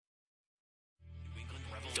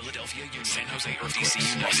Philadelphia Union, San Jose Earthquakes,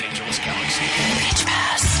 DC, Los Angeles Galaxy, Pitch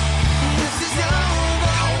Pass,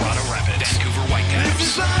 Colorado Rapids, Vancouver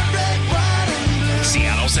Whitecaps,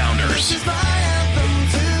 Seattle Sounders,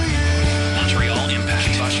 Montreal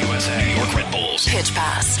Impact, Plus USA, New York Red Bulls. Pitch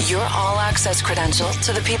Pass, your all-access credential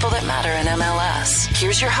to the people that matter in MLS.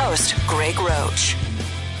 Here's your host, Greg Roach.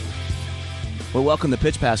 Well, welcome to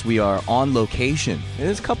Pitch Pass. We are on location.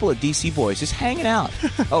 There's a couple of DC boys just hanging out.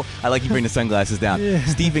 Oh, I like you bring the sunglasses down. Yeah.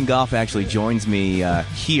 Stephen Goff actually joins me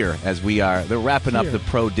here as they're wrapping up the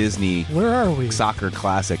Pro Disney Where are we? Soccer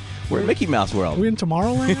Classic. We're in Mickey Mouse World. Are we in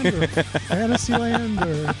Tomorrowland or Fantasyland?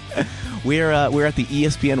 Or? We're at the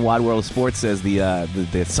ESPN Wide World of Sports as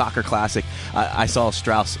the Soccer Classic. I saw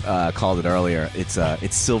Strauss called it earlier.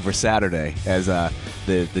 It's Silver Saturday as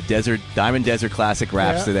the Diamond Desert Classic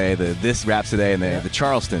wraps today. This wraps today, and the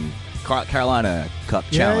Charleston Carolina Cup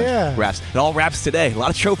Challenge wraps. It all wraps today. A lot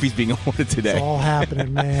of trophies being awarded today. It's all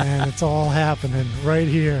happening, man. It's all happening right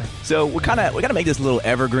here. So we got to make this a little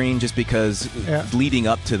evergreen, just because leading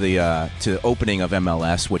up to the opening of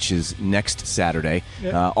MLS, which is next Saturday,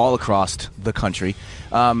 all across the country.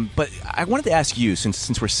 But I wanted to ask you,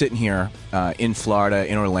 since we're sitting here in Florida,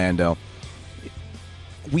 in Orlando,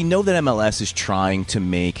 we know that MLS is trying to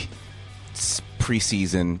make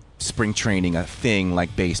preseason spring training a thing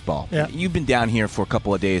like baseball. Yeah. You've been down here for a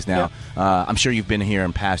couple of days now. Yeah. I'm sure you've been here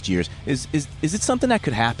in past years. Is it something that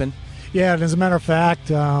could happen? Yeah, and as a matter of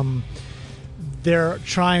fact, they're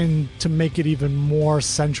trying to make it even more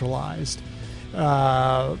centralized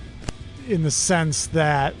in the sense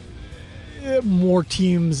that more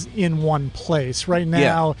teams in one place. Right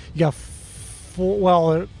now, you got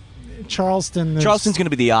Charleston's going to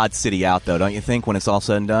be the odd city out, though, don't you think, when it's all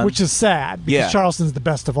said and done? Which is sad, because Charleston's the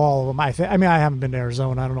best of all of them. I mean, I haven't been to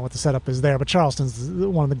Arizona. I don't know what the setup is there, but Charleston's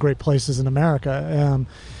one of the great places in America.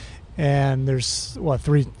 And there's,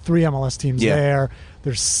 three MLS teams there.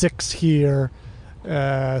 There's 6 here.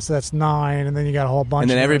 So that's 9, and then you got a whole bunch.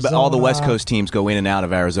 And then all the West Coast teams go in and out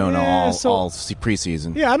of Arizona all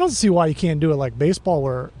preseason. Yeah, I don't see why you can't do it like baseball,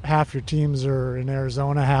 where half your teams are in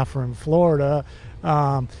Arizona, half are in Florida.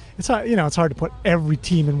 It's hard to put every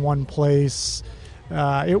team in one place.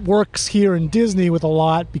 It works here in Disney with a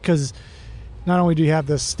lot, because not only do you have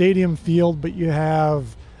the stadium field, but you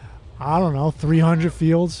have 300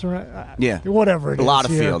 fields. Whatever it is. A lot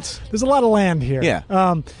of here. fields. There's a lot of land here.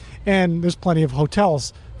 Yeah. And there's plenty of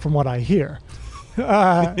hotels, from what I hear.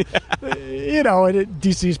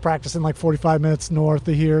 DC's practicing like 45 minutes north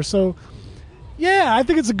of here. So, I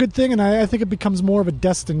think it's a good thing, and I think it becomes more of a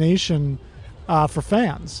destination for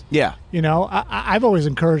fans. Yeah. I've always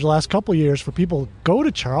encouraged the last couple of years for people to go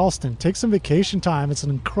to Charleston, take some vacation time. It's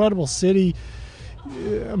an incredible city,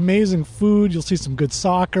 amazing food. You'll see some good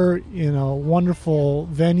soccer, wonderful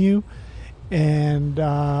venue. And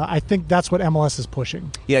I think that's what MLS is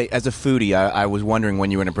pushing. Yeah, as a foodie, I was wondering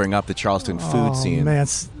when you were going to bring up the Charleston food scene. Man,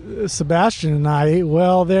 Sebastian and I ate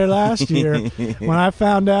well there last year. When I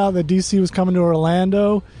found out that DC was coming to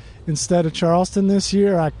Orlando instead of Charleston this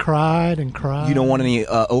year, I cried and cried. You don't want any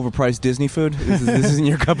overpriced Disney food? This isn't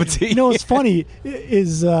your cup of tea? What's funny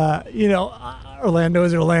is, Orlando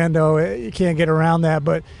is Orlando. You can't get around that.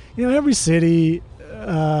 But, every city...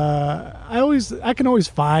 I can always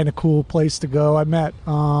find a cool place to go. I met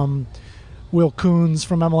Will Coons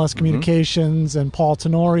from MLS Communications and Paul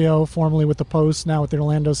Tenorio, formerly with the Post, now with the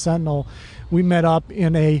Orlando Sentinel. We met up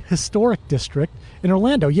in a historic district in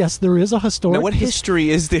Orlando. Yes, there is a historic. Now, what history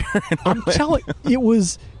is there in Orlando? I'm telling you, it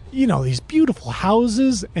was these beautiful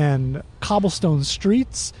houses and cobblestone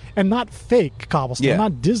streets, and not fake cobblestone,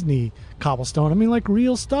 not Disney cobblestone. I mean, like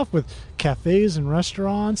real stuff with cafes and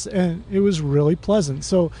restaurants, and it was really pleasant.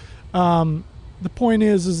 So the point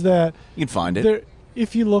is that you can find it.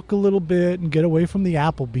 If you look a little bit and get away from the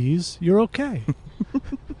Applebee's, you're okay.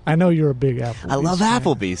 I know you're a big Applebee's. I love fan.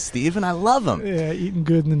 Applebee's, Stephen. I love them. Yeah, eating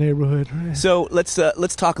good in the neighborhood. So let's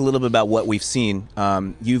talk a little bit about what we've seen.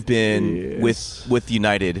 You've been with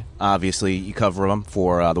United, obviously. You cover them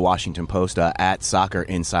for the Washington Post at Soccer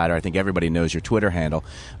Insider. I think everybody knows your Twitter handle.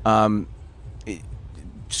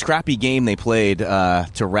 Scrappy game they played to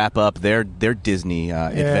wrap up their Disney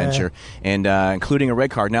adventure, and including a red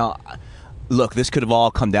card. Now, look, this could have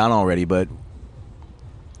all come down already, but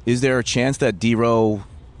is there a chance that D-Row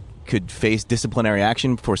could face disciplinary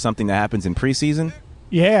action for something that happens in preseason?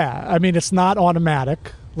 Yeah, I mean, it's not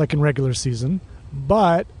automatic like in regular season,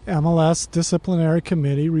 but MLS disciplinary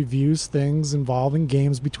committee reviews things involving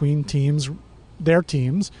games between their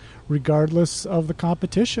teams, regardless of the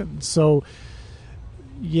competition. So,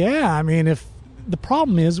 yeah, I mean, if the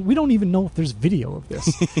problem is we don't even know if there's video of this.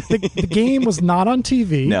 The game was not on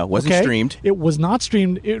TV. No, it wasn't streamed. It was not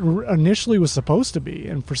streamed. It initially was supposed to be,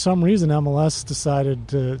 and for some reason MLS decided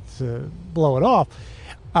to blow it off.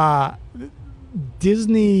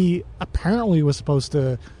 Disney apparently was supposed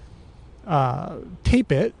to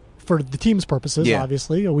tape it for the team's purposes,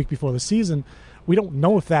 obviously, a week before the season. We don't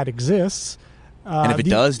know if that exists. And if it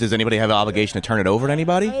does anybody have an obligation to turn it over to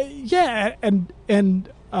anybody? Yeah, and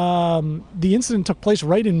the incident took place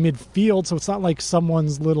right in midfield, so it's not like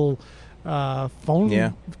someone's little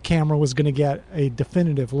phone camera was going to get a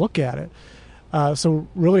definitive look at it. So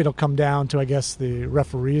really it'll come down to, I guess, the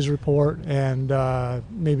referee's report and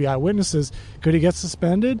maybe eyewitnesses. Could he get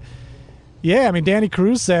suspended? Yeah, I mean, Danny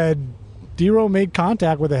Cruz said Dero made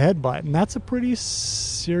contact with a headbutt, and that's a pretty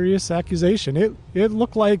serious accusation. It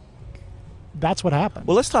looked like that's what happened.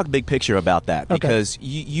 Well, let's talk big picture about that, because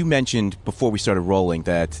you mentioned before we started rolling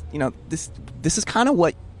that, this is kind of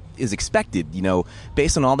what is expected,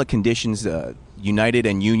 based on all the conditions United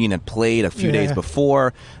and Union had played a few days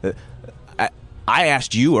before. I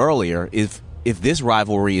asked you earlier if this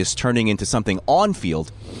rivalry is turning into something on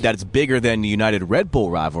field that's bigger than the United Red Bull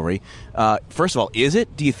rivalry. First of all, is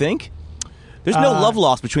it, do you think? There's no love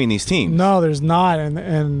lost between these teams. No, there's not,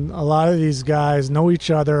 and a lot of these guys know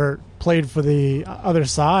each other, played for the other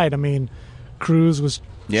side. I mean, Cruz was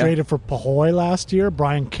traded for Pajoy last year.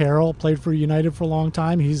 Brian Carroll played for United for a long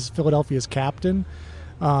time. He's Philadelphia's captain.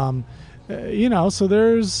 So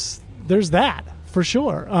there's that for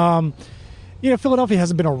sure. Philadelphia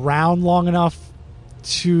hasn't been around long enough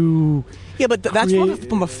to... Yeah, but that's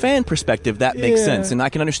from a fan perspective, that makes sense. And I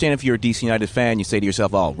can understand if you're a DC United fan, you say to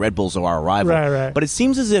yourself, oh, Red Bulls are our rival. Right. But it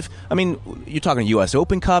seems as if, you're talking U.S.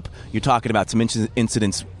 Open Cup, you're talking about some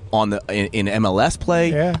incidents in MLS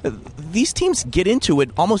play. Yeah. These teams get into it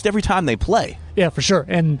almost every time they play. Yeah, for sure.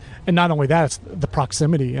 And not only that, it's the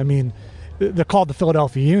proximity. I mean, they're called the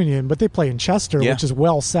Philadelphia Union, but they play in Chester, which is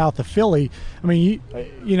well south of Philly. I mean,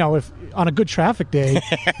 if on a good traffic day,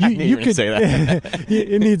 you could say that.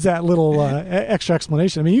 It needs that little extra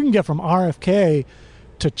explanation. I mean, you can get from RFK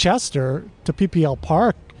to Chester to PPL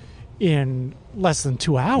Park in less than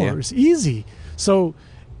 2 hours, easy. So,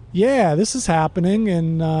 this is happening,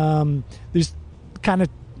 and there's kind of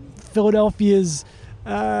Philadelphia's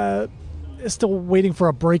still waiting for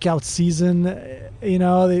a breakout season.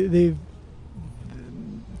 They've.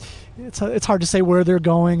 It's hard to say where they're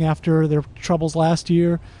going after their troubles last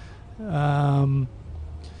year. The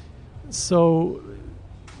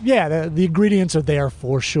ingredients are there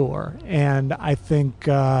for sure. And I think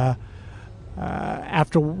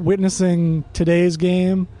after witnessing today's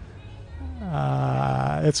game,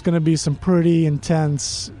 it's going to be some pretty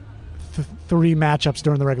intense three matchups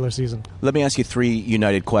during the regular season. Let me ask you three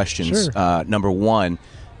United questions. Sure. Number one,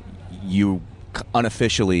 you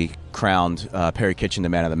unofficially crowned Perry Kitchen the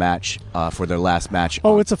man of the match for their last match.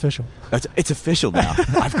 Oh, it's official. It's official now.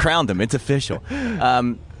 I've crowned him. It's official.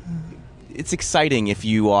 It's exciting if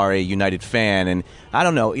you are a United fan, and I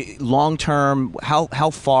don't know, long term, how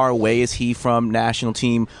far away is he from national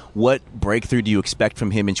team? What breakthrough do you expect from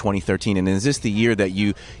him in 2013? And is this the year that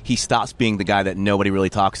he stops being the guy that nobody really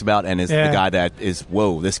talks about and is the guy that is,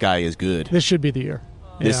 whoa, this guy is good? This should be the year.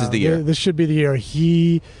 This is the year. This should be the year.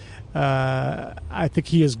 I think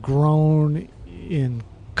he has grown in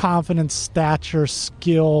confidence, stature,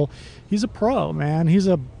 skill. He's a pro, man. He's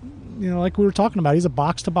like we were talking about, he's a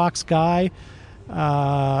box-to-box guy.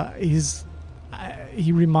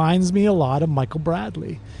 He reminds me a lot of Michael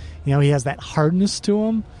Bradley. He has that hardness to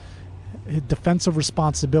him, defensive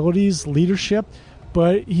responsibilities, leadership,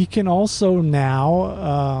 but he can also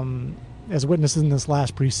now, as witnessed in this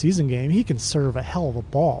last preseason game, he can serve a hell of a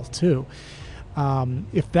ball too.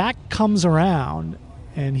 If that comes around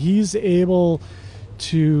and he's able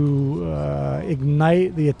to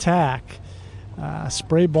ignite the attack,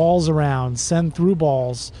 spray balls around, send through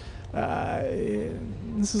balls,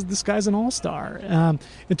 this guy's an all-star.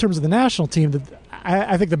 In terms of the national team,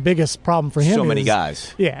 I think the biggest problem for him so is many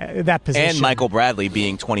guys. Yeah, that position. And Michael Bradley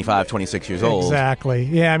being 25, 26 years old. Exactly.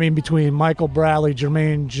 Yeah, I mean, between Michael Bradley,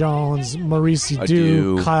 Jermaine Jones, Maurice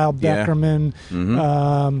Adu, Kyle Beckerman,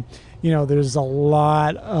 there's a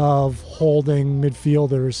lot of holding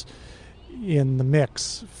midfielders in the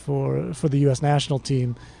mix for the U.S. national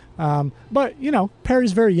team. But,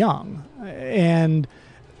 Perry's very young, and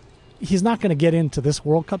he's not going to get into this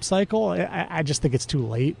World Cup cycle. I just think it's too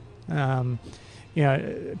late.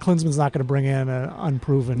 Klinsmann's not going to bring in an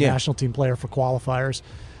unproven national team player for qualifiers,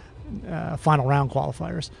 final round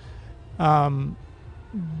qualifiers.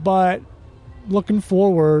 But looking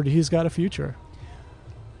forward, he's got a future.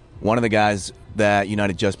 One of the guys that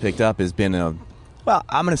United just picked up has been a Well,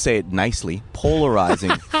 I'm going to say it nicely,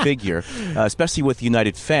 polarizing figure, especially with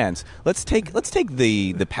United fans. Let's take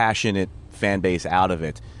the passionate fan base out of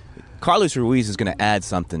it. Carlos Ruiz is going to add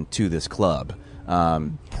something to this club.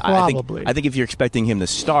 Probably. I think if you're expecting him to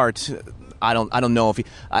start, I don't know if he.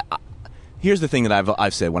 Here's the thing that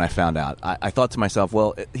I've said when I found out. I thought to myself,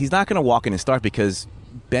 well, he's not going to walk in and start because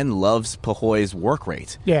Ben loves Pajoy's work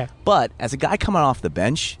rate. Yeah. But as a guy coming off the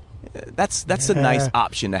bench, that's a nice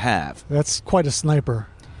option to have. That's quite a sniper.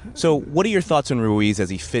 So, what are your thoughts on Ruiz as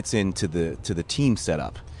he fits into the team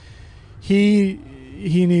setup? He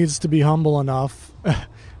needs to be humble enough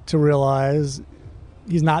to realize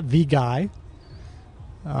he's not the guy.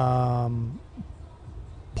 Pajoy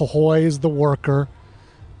is the worker.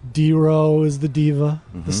 Dero is the diva,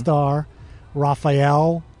 the star.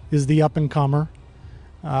 Rafael is the up-and-comer.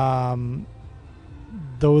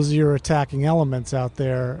 Those are your attacking elements out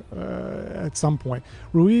there at some point.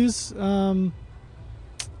 Ruiz, I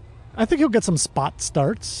think he'll get some spot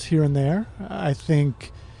starts here and there. I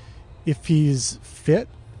think if he's fit,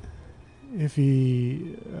 if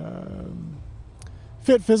he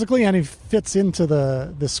fit physically and he fits into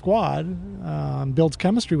the squad, builds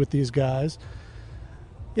chemistry with these guys,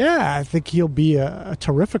 yeah, I think he'll be a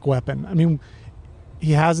terrific weapon. I mean,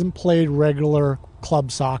 he hasn't played regular club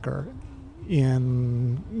soccer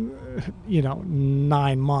in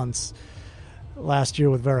 9 months last year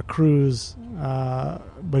with Veracruz,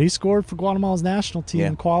 but he scored for Guatemala's national team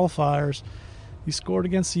in qualifiers. He scored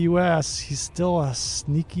against the U.S. He's still a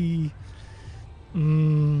sneaky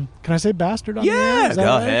can I say bastard on the air?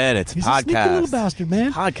 Go ahead. It's he's a podcast. He's a sneaky little bastard,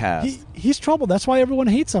 man. Podcast. He's trouble. That's why everyone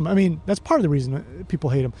hates him. I mean, that's part of the reason people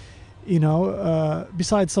hate him.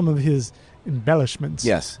 Besides some of his embellishments.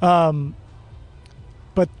 Yes.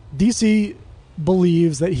 But DC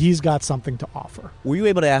believes that he's got something to offer. Were you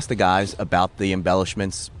able to ask the guys about the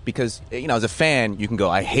embellishments? Because, as a fan, you can go,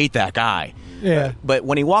 I hate that guy. Yeah. But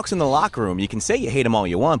when he walks in the locker room, you can say you hate him all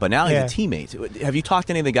you want, but now he's a teammate. Have you talked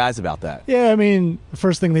to any of the guys about that? Yeah, I mean, the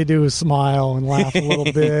first thing they do is smile and laugh a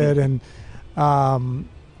little bit. And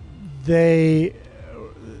they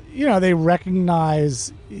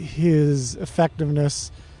recognize his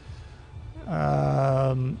effectiveness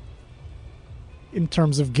in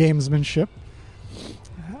terms of gamesmanship.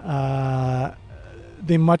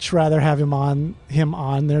 They much rather have him on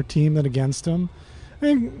their team than against him.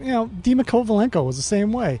 I mean, Dima Kovalenko was the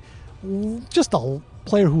same way. Just a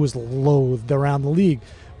player who was loathed around the league.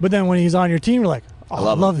 But then when he's on your team, you're like, oh,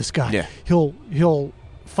 I love this guy. Yeah. He'll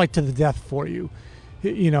fight to the death for you.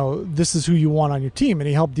 This is who you want on your team. And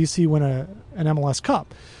he helped DC win an MLS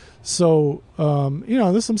Cup. So,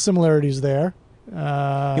 there's some similarities there. He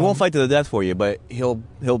won't fight to the death for you, but he'll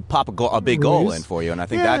pop a big goal in for you, and I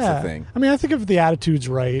think that's the thing. I mean, I think if the attitude's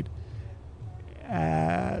right,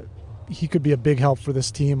 he could be a big help for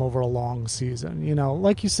this team over a long season.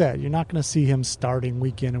 Like you said, you're not going to see him starting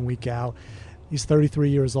week in and week out. He's 33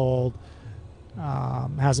 years old,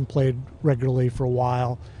 hasn't played regularly for a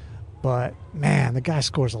while, but, man, the guy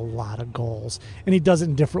scores a lot of goals, and he does it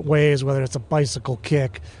in different ways, whether it's a bicycle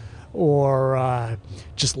kick or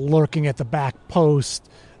just lurking at the back post.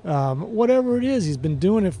 Whatever it is, he's been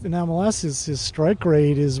doing it in MLS. His strike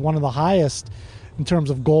rate is one of the highest in terms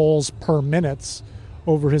of goals per minutes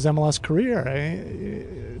over his MLS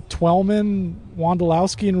career. Twellman,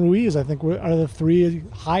 Wondolowski, and Ruiz, I think, are the three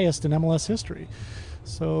highest in MLS history.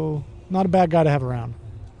 So not a bad guy to have around.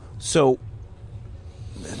 So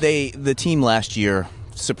the team last year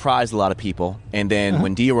surprised a lot of people, and then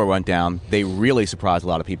when Dero went down, they really surprised a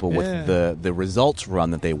lot of people with the results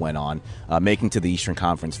run that they went on, making to the Eastern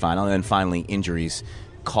Conference Final, and then finally injuries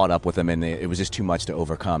caught up with them, and it was just too much to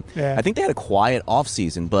overcome. Yeah. I think they had a quiet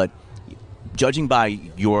offseason, but judging by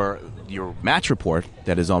your match report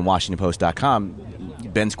that is on WashingtonPost.com,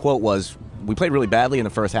 Ben's quote was, we played really badly in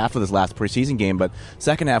the first half of this last preseason game, but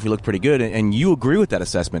second half we looked pretty good, and you agree with that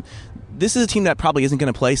assessment. This is a team that probably isn't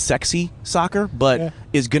going to play sexy soccer, but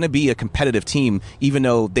is going to be a competitive team, even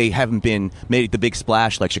though they haven't made the big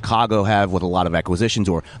splash like Chicago have with a lot of acquisitions,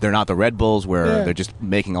 or they're not the Red Bulls where they're just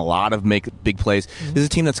making a lot of big plays. This is a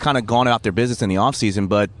team that's kind of gone out their business in the offseason,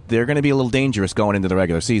 but they're going to be a little dangerous going into the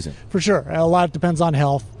regular season. For sure. A lot depends on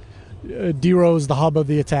health. Dero is the hub of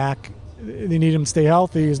the attack. They need him to stay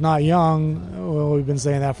healthy. He's not young. Well, we've been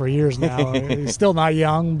saying that for years now. He's still not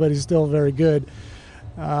young, but he's still very good.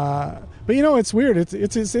 But it's weird.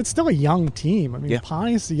 It's still a young team. I mean,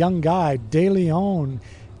 Pontius, a young guy. De Leon,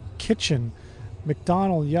 Kitchen,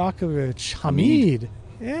 McDonald, Yakovich, Hamid.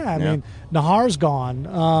 I mean, Nahar's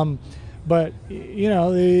gone. But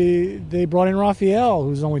they brought in Rafael,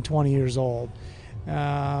 who's only 20 years old.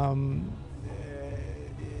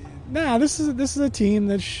 this is a team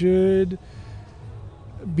that should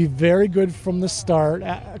be very good from the start,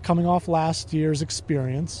 coming off last year's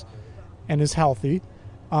experience, and is healthy.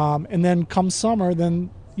 And then come summer, then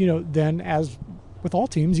as with all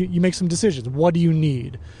teams, you make some decisions. What do you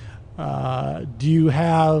need? Do you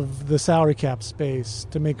have the salary cap space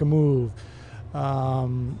to make a move?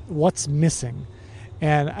 What's missing?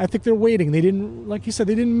 And I think they're waiting. They didn't, like you said,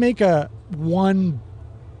 they didn't make one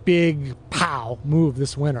big pow move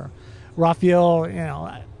this winter. Raphael,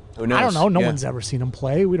 Who knows? I don't know. No one's ever seen him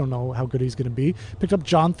play. We don't know how good he's going to be. Picked up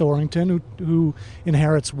John Thornton, who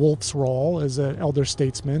inherits Wolf's role as an elder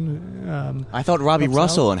statesman. I thought Robbie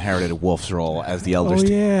Russell inherited Wolf's role as the elder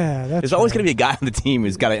statesman. Yeah, that's There's always going to be a guy on the team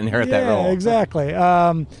who's got to inherit that role. Yeah, exactly.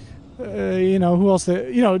 Who else?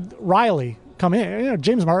 Riley come in.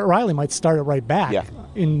 James Riley might start it right back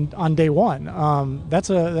on day one. That's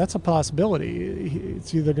a possibility.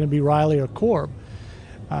 It's either going to be Riley or Korb.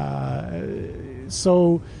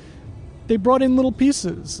 So they brought in little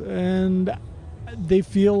pieces, and they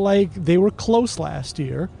feel like they were close last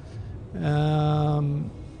year,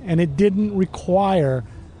 and it didn't require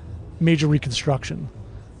major reconstruction.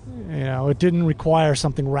 It didn't require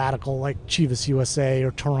something radical like Chivas USA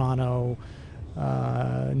or Toronto,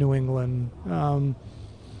 New England.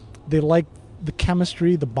 They like the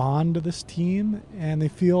chemistry, the bond of this team, and they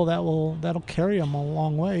feel that'll carry them a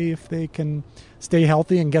long way if they can stay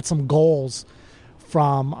healthy and get some goals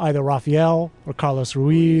from either Raphael or Carlos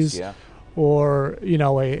Ruiz, or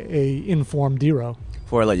a informed Dero.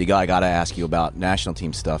 Before I let you go, I got to ask you about national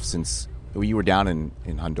team stuff, since you were down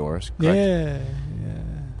in Honduras, correct? Yeah.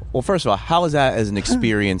 Well, first of all, how was that as an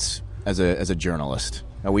experience as a journalist?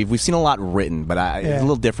 Now, we've seen a lot written, but it's a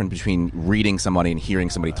little different between reading somebody and hearing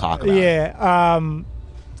somebody talk about it. Yeah.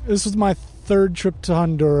 This was my third trip to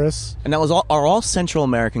Honduras. And that was are all Central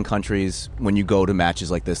American countries, when you go to matches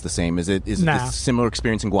like this, the same? Is it a similar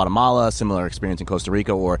experience in Guatemala, similar experience in Costa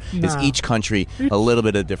Rica, or is each country a little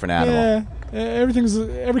bit of a different animal? Yeah, every country's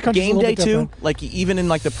game a little day bit different. too, like even in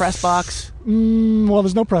like the press box. Well,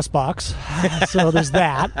 there's no press box, so there's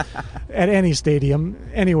that at any stadium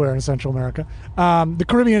anywhere in Central America. The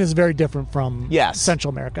Caribbean is very different from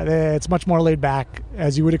Central America. It's much more laid back,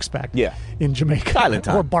 as you would expect. Yeah. In Jamaica Island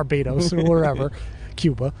time. or Barbados or wherever,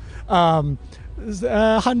 Cuba.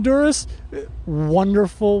 Honduras,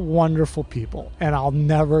 wonderful, wonderful people, and I'll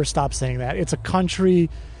never stop saying that. It's a country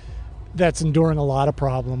that's enduring a lot of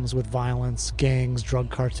problems with violence, gangs, drug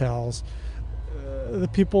cartels. The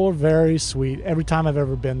people are very sweet every time I've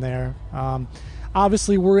ever been there.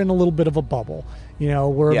 Obviously, we're in a little bit of a bubble.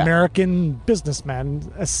 We're American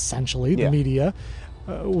businessmen, essentially, the media.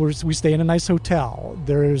 We stay in a nice hotel.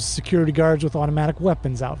 There's security guards with automatic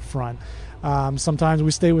weapons out front. Sometimes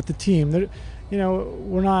we stay with the team.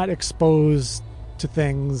 We're not exposed to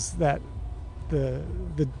things that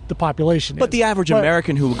the population But the average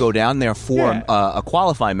American who would go down there for a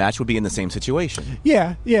qualifying match would be in the same situation.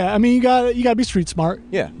 Yeah. I mean, you got to be street smart.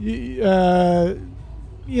 Yeah.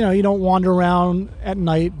 You don't wander around at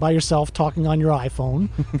night by yourself talking on your iPhone.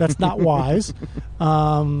 That's not wise.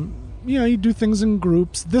 You do things in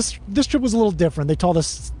groups. This trip was a little different. They told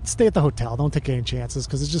us, stay at the hotel. Don't take any chances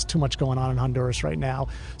because there's just too much going on in Honduras right now.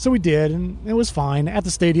 So we did, and it was fine. At the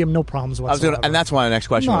stadium, no problems whatsoever. And that's why the next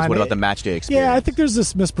question was, what about the match day experience? Yeah, I think there's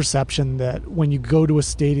this misperception that when you go to a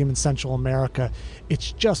stadium in Central America,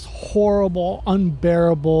 it's just horrible,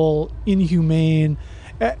 unbearable, inhumane.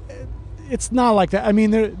 It's not like that. I mean,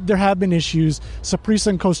 there have been issues. Saprissa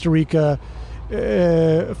in Costa Rica,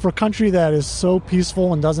 for a country that is so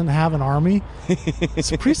peaceful and doesn't have an army,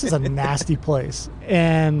 Saprissa is a nasty place.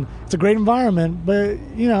 And it's a great environment, but,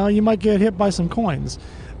 you might get hit by some coins.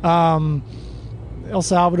 El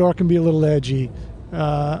Salvador can be a little edgy.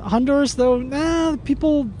 Honduras, though,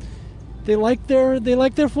 people, they like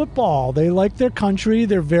their football. They like their country.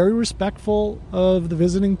 They're very respectful of the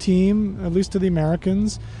visiting team, at least to the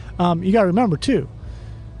Americans. You got to remember, too,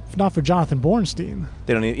 if not for Jonathan Bornstein,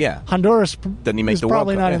 they don't need, Honduras doesn't he make is the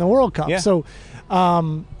probably World Cup? not in the World Cup. Yeah. So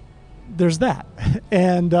there's that.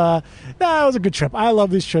 And it was a good trip. I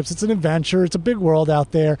love these trips. It's an adventure. It's a big world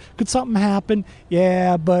out there. Could something happen?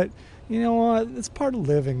 Yeah, but you know what? It's part of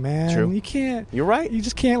living, man. True. You can't. You're right. You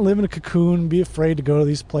just can't live in a cocoon and be afraid to go to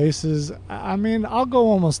these places. I mean, I'll go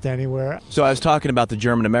almost anywhere. So I was talking about the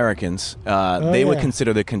German Americans. They would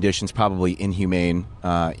consider the conditions probably inhumane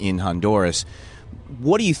in Honduras.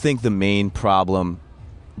 What do you think the main problem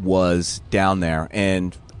was down there?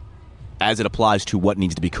 And as it applies to what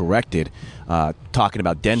needs to be corrected, talking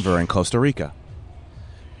about Denver and Costa Rica.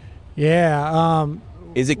 Yeah.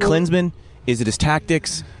 Is it Klinsmann? Is it his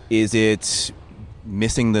tactics? Is it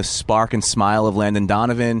missing the spark and smile of Landon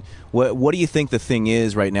Donovan? What do you think the thing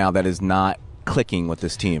is right now that is not clicking with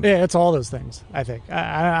this team? Yeah, it's all those things, I think.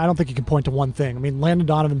 I don't think you can point to one thing. I mean, Landon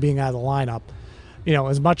Donovan being out of the lineup,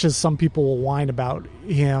 as much as some people will whine about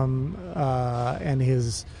him and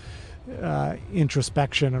his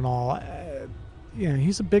introspection and all,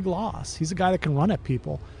 he's a big loss. He's a guy that can run at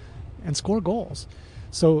people and score goals.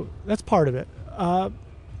 So that's part of it.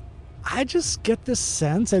 I just get this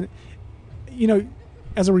sense, and,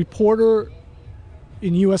 as a reporter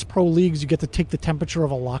in U.S. pro leagues, you get to take the temperature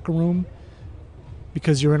of a locker room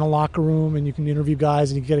because you're in a locker room and you can interview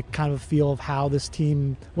guys and you get a kind of a feel of how this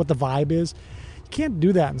team, what the vibe is. You can't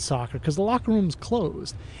do that in soccer because the locker room's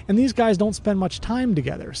closed. And these guys don't spend much time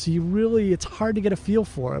together. So it's hard to get a feel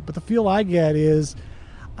for it. But the feel I get is,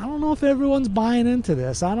 I don't know if everyone's buying into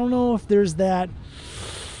this. I don't know if there's that.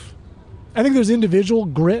 I think there's individual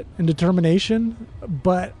grit and determination,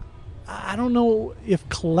 but I don't know if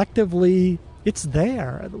collectively it's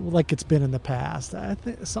there like it's been in the past. I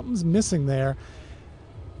think something's missing there.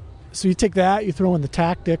 So you take that, you throw in the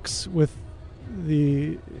tactics with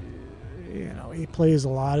he plays a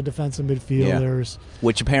lot of defensive midfielders.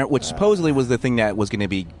 Yeah. Which supposedly was the thing that was going to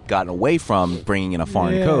be gotten away from bringing in a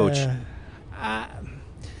foreign coach.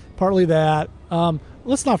 Partly that.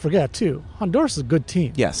 Let's not forget, too, Honduras is a good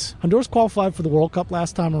team. Yes. Honduras qualified for the World Cup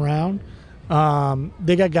last time around.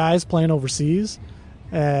 They got guys playing overseas.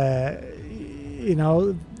 This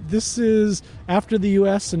is after the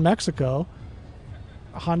U.S. and Mexico.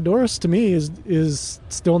 Honduras, to me, is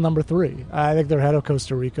still number 3. I think they're ahead of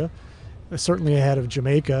Costa Rica. They're certainly ahead of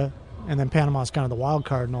Jamaica. And then Panama's kind of the wild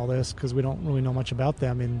card in all this because we don't really know much about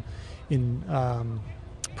them in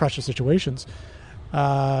pressure situations.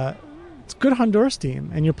 It's a good Honduras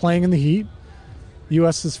team, and you're playing in the heat. The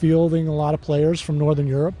U.S. is fielding a lot of players from Northern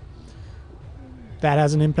Europe. That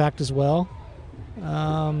has an impact as well.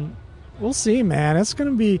 We'll see, man. It's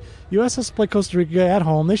going to be U.S. has to play Costa Rica at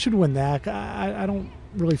home. They should win that. I don't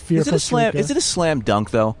really fear Costa Rica. Is it a slam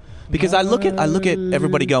dunk though? Because I look at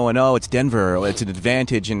everybody going, oh, it's Denver, it's an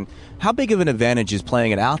advantage, and how big of an advantage is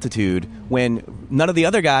playing at altitude when none of the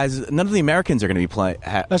Americans are going to be play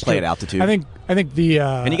at altitude? I think the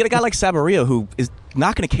and you get a guy like Sabarillo who is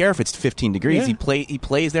not going to care if it's 15 degrees. Yeah. He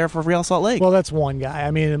plays there for Real Salt Lake. Well, that's one guy.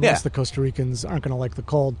 I mean, most of the Costa Ricans aren't going to like the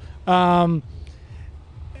cold. I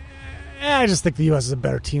just think the U.S. is a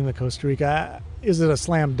better team than Costa Rica. Is it a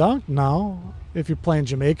slam dunk? No. If you're playing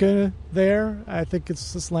Jamaica there, I think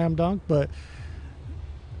it's a slam dunk. But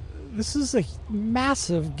this is a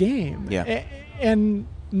massive game. Yeah. And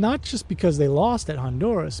not just because they lost at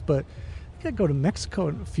Honduras, but they got to go to Mexico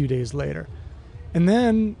a few days later. And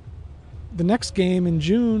then the next game in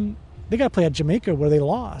June, they got to play at Jamaica where they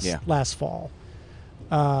lost last fall.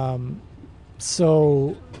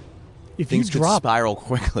 So if things you drop, could spiral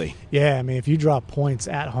quickly. Yeah, I mean, if you drop points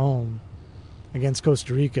at home against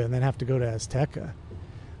Costa Rica and then have to go to Azteca,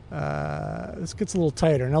 this gets a little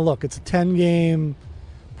tighter. Now, look, it's a 10-game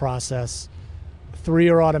process. 3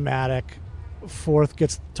 are automatic. 4th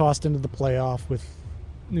gets tossed into the playoff with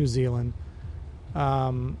New Zealand.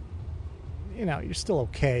 You're still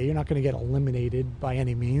okay. You're not going to get eliminated by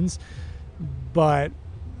any means, but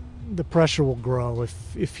the pressure will grow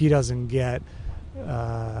if he doesn't get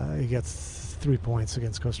he gets 3 points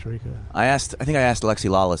against Costa Rica. I think I asked Alexi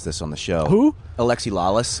Lawless this on the show. Who? Alexi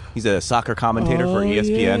Lawless. He's a soccer commentator for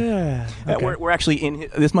ESPN. Yeah. Okay. We're actually in.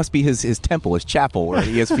 This must be his temple, his chapel, where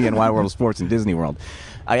ESPN, Wide World of Sports, and Disney World.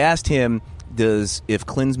 I asked him, if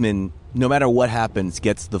Klinsmann, no matter what happens,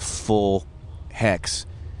 gets the full hex?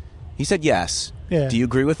 He said yes. Yeah. Do you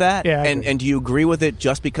agree with that? Yeah. And do you agree with it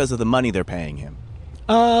just because of the money they're paying him?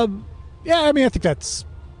 Yeah, I mean, I think that's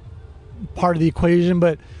part of the equation,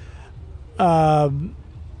 but Sunil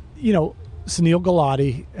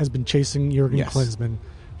Gulati has been chasing Jurgen Klinsmann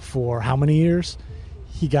for how many years?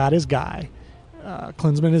 He got his guy.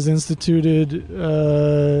 Klinsmann has instituted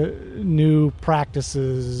new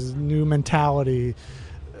practices, new mentality.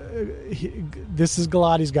 This is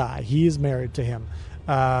Gulati's guy. He is married to him.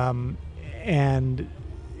 And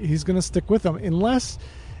he's going to stick with him unless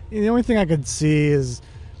the only thing I could see is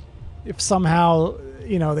if somehow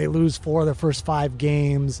they lose 4 of their first 5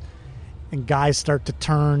 games and guys start to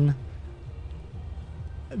turn,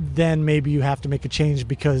 then maybe you have to make a change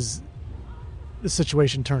because the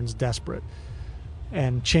situation turns desperate,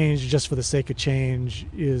 and change just for the sake of change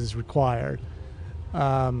is required.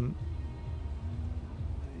 The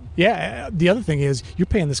other thing is you're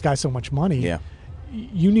paying this guy so much money. Yeah.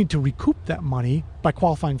 You need to recoup that money by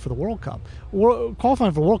qualifying for the World Cup.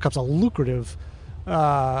 Qualifying for the World Cup's a lucrative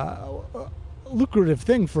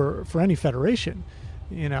thing for any federation.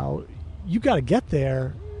 you got to get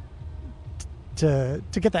there to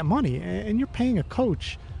get that money, and you're paying a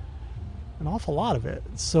coach an awful lot of it.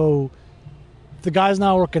 So the guy's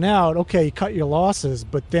not working out. Okay, you cut your losses,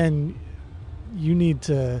 but then you need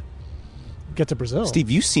to get to Brazil. Steve,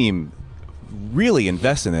 you seem really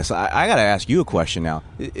invested in this. I got to ask you a question now.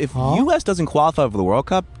 If U.S. doesn't qualify for the World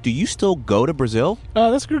Cup, do you still go to Brazil?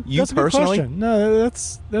 That's good. You that's personally? A good question. No,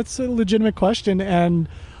 that's a legitimate question, and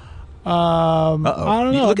I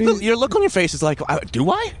don't know. Your look on your face is like, do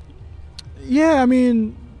I? Yeah, I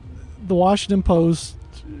mean, the Washington Post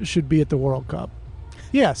should be at the World Cup.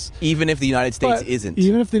 Yes. Even if the United States isn't.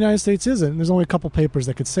 Even if the United States isn't. There's only a couple papers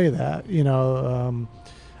that could say that. You know,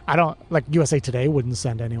 I don't, like USA Today wouldn't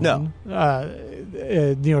send anyone.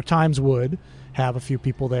 No. New York Times would have a few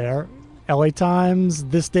people there. LA Times,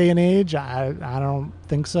 this day and age, I don't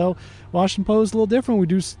think so. Washington Post, a little different.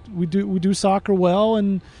 We do soccer well,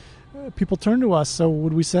 and people turn to us. So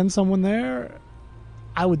would we send someone there?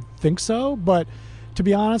 I would think so, but to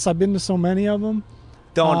be honest, I've been to so many of them.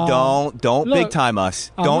 Don't look, big time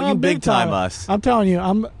us. Don't you big time us. I'm telling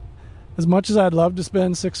you, as much as I'd love to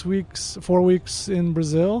spend 4 weeks in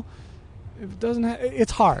Brazil, it doesn't.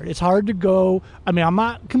 It's hard. It's hard to go. I mean, I'm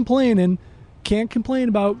not complaining. Can't complain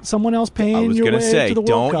about someone else paying your way to the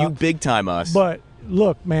World Cup. Don't you big time us. But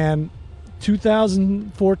look, man,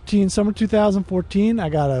 2014, summer 2014, I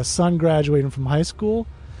got a son graduating from high school.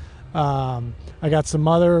 I got some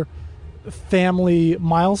other family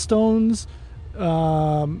milestones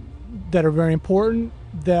that are very important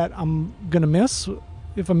that I'm going to miss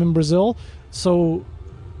if I'm in Brazil. So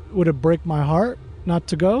would it break my heart not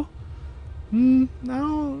to go? No,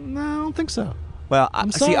 I don't think so. Well,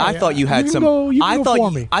 see, I thought you had some. I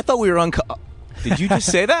thought we were Did you just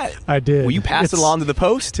say that? I did. Will you pass it along to the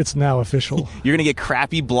Post? It's now official. You're going to get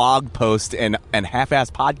crappy blog posts and half-ass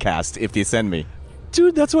podcast if you send me.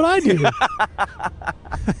 Dude, that's what I do.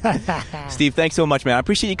 Steve, thanks so much, man. I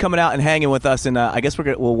appreciate you coming out and hanging with us, and I guess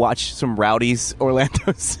we'll watch some Rowdies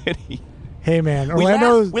Orlando City. Hey, man, we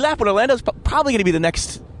laugh, but Orlando's probably going to be the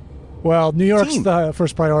next. Well, New York's team. The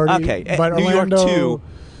first priority. Okay, but New York too.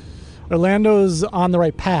 Orlando's on the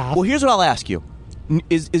right path. Well, here's what I'll ask you: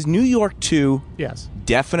 Is New York 2 yes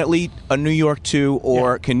definitely a New York 2,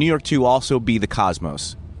 or can New York 2 also be the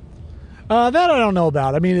Cosmos? That I don't know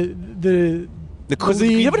about. I mean, the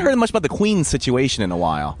you haven't heard much about the Queens situation in a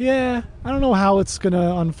while. Yeah, I don't know how it's going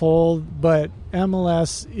to unfold, but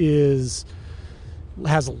MLS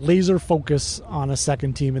has laser focus on a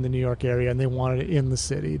second team in the New York area, and they want it in the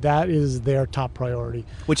city. That is their top priority.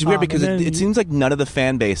 Which is weird because it seems like none of the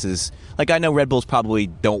fan bases, like I know Red Bulls probably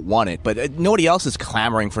don't want it, but nobody else is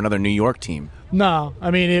clamoring for another New York team. No,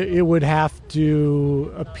 I mean it would have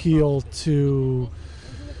to appeal to.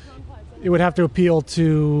 It would have to appeal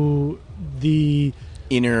to the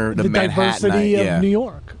diversity of New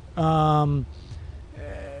York.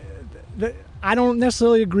 I don't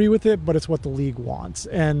necessarily agree with it, but it's what the league wants.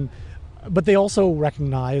 But they also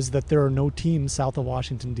recognize that there are no teams south of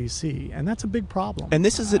Washington, D.C., and that's a big problem. And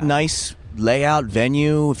this is a nice layout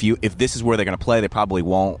venue. If this is where they're going to play, they probably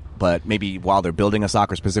won't. But maybe while they're building a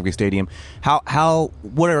soccer-specific stadium,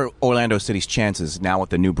 what are Orlando City's chances now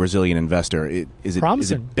with the new Brazilian investor? Is it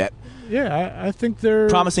promising? Yeah, I think they're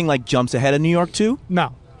promising. Like jumps ahead of New York 2?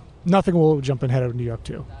 No, nothing will jump ahead of New York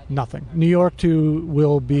 2. Nothing. New York 2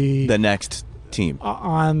 will be the next team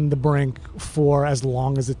on the brink for as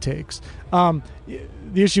long as it takes. The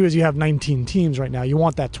issue is you have 19 teams right now. You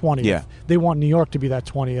want that 20th. Yeah. They want New York to be that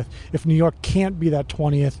 20th. If New York can't be that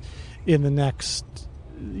 20th in the next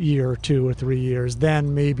year or 2 or 3 years,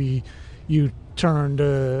 then maybe you turn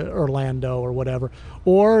to Orlando or whatever.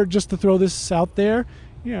 Or just to throw this out there,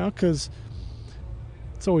 because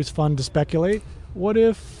it's always fun to speculate. What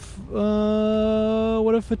if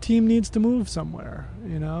a team needs to move somewhere?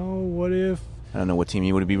 What if? I don't know what team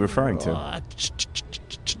you would be referring to.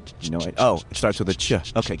 It starts with a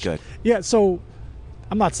ch. Okay, good. Yeah, so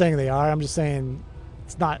I'm not saying they are. I'm just saying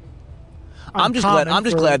it's not. I'm just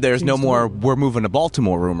glad there's no more "we're moving to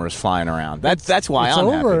Baltimore" rumors flying around. That's why it's I'm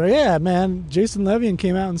over. happy. Yeah, man. Jason Levian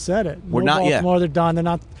came out and said it. We're not Baltimore. yet. They're done. They're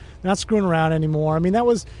not screwing around anymore. I mean, that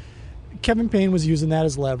was Kevin Payne was using that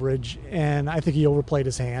as leverage, and I think he overplayed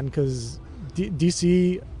his hand because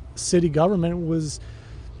D.C. city government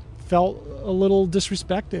felt a little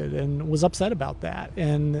disrespected and was upset about that.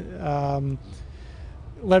 And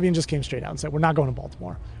Levian just came straight out and said, "We're not going to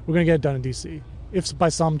Baltimore. We're going to get it done in D.C. If by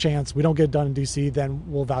some chance we don't get it done in D.C., then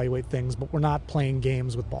we'll evaluate things. But we're not playing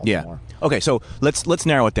games with Baltimore." Yeah. Okay, so let's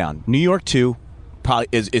narrow it down. New York 2 probably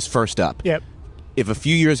is first up. Yep. If a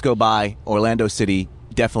few years go by, Orlando City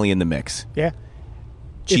definitely in the mix. Yeah.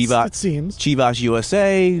 It seems. Chivas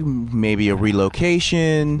USA, maybe a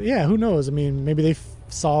relocation. Yeah, who knows? I mean, maybe they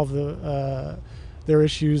solve their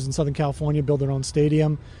issues in Southern California, build their own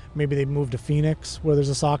stadium. Maybe they move to Phoenix, where there's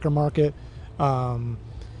a soccer market. I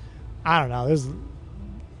don't know. There's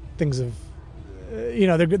things of,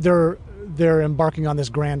 they're embarking on this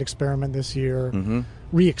grand experiment this year,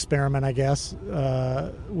 re-experiment, I guess,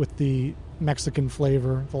 with the Mexican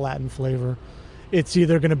flavor, the Latin flavor. It's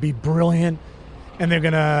either going to be brilliant and they're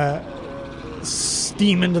going to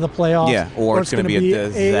steam into the playoffs, or it's going to be a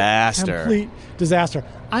disaster. Complete disaster.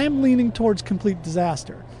 I am leaning towards complete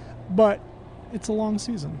disaster, but it's a long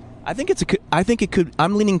season. I think it could.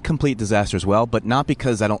 I'm leaning complete disaster as well, but not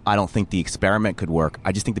because I don't think the experiment could work.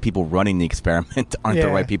 I just think the people running the experiment aren't the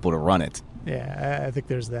right people to run it. Yeah, I think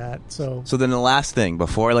there's that. So then the last thing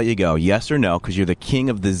before I let you go, yes or no, because you're the king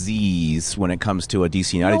of the Z's when it comes to a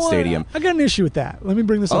DC United stadium. I got an issue with that. Let me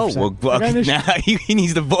bring this up. Now he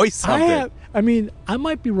needs to voice something. I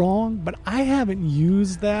might be wrong, but I haven't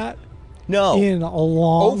used that. No, in a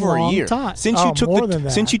long, over a year time. Since you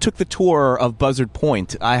took the tour of Buzzard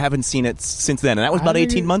Point, I haven't seen it since then, and that was about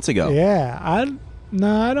 18 months ago. Yeah, I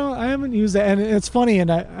haven't used that, and it's funny, and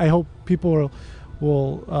I hope people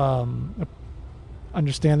will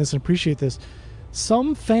understand this and appreciate this.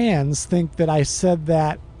 Some fans think that I said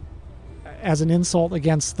that as an insult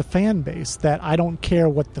against the fan base, that I don't care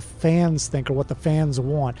what the fans think or what the fans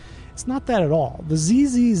want. It's not that at all. The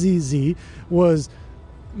ZZZZ was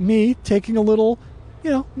me taking a little,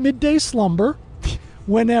 midday slumber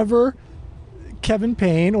whenever Kevin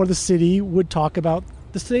Payne or the city would talk about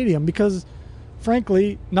the stadium, because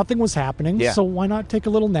frankly nothing was happening. Yeah. So why not take a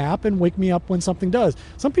little nap and wake me up when something does?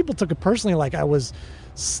 Some people took it personally, like I was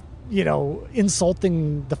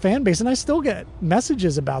insulting the fan base, and I still get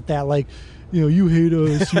messages about that, like, you hate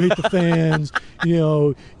us, you hate the fans,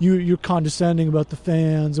 you're condescending about the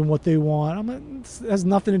fans and what they want. It has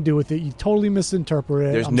nothing to do with it. You totally misinterpret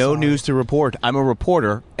it. There's no news to report. I'm a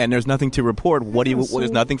reporter, and there's nothing to report.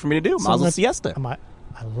 There's nothing for me to do. Miles a siesta.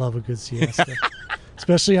 I love a good siesta,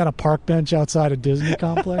 especially on a park bench outside a Disney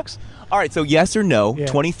complex. All right, so yes or no,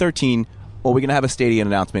 2013, are we going to have a stadium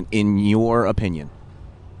announcement, in your opinion,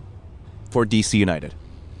 for DC United?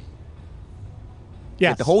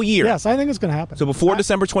 Yes. Like the whole year. Yes, I think it's going to happen. So before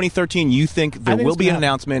December 2013, you think there will be an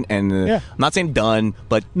announcement, and I'm not saying done,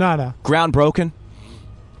 but ground broken?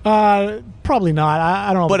 Probably not.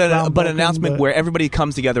 I don't know. But an announcement where everybody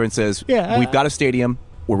comes together and says, we've got a stadium,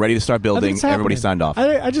 we're ready to start building, everybody signed off.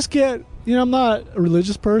 I just get, I'm not a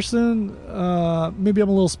religious person. Maybe I'm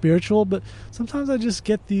a little spiritual, but sometimes I just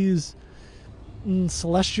get these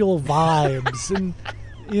celestial vibes. And,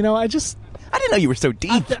 I didn't know you were so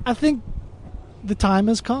deep. I think the time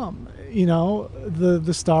has come.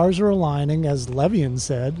 The stars are aligning, as Levian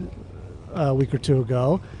said a week or two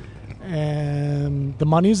ago, and the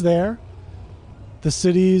money's there. The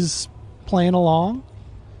city's playing along.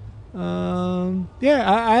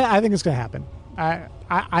 I think it's going to happen.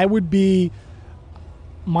 I would be,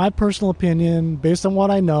 my personal opinion, based on what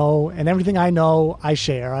I know, and everything I know I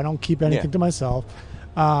share. I don't keep anything to myself.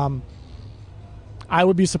 I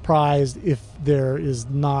would be surprised if there is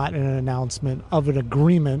not an announcement of an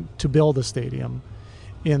agreement to build a stadium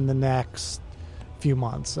in the next few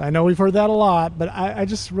months. I know we've heard that a lot, but I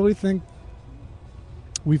just really think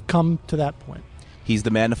we've come to that point. He's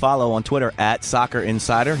the man to follow on Twitter,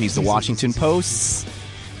 @SoccerInsider. He's the Washington Post's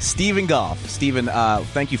Stephen Goff. Stephen,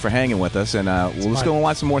 thank you for hanging with us, and let's go and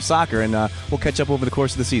watch some more soccer, and we'll catch up over the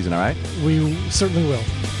course of the season, all right? We certainly will.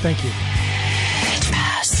 Thank you. Pitch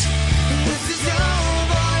Pass.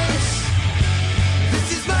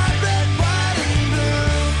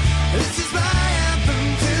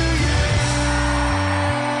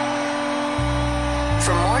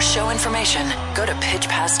 For more show information, go to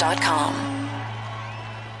pitchpass.com.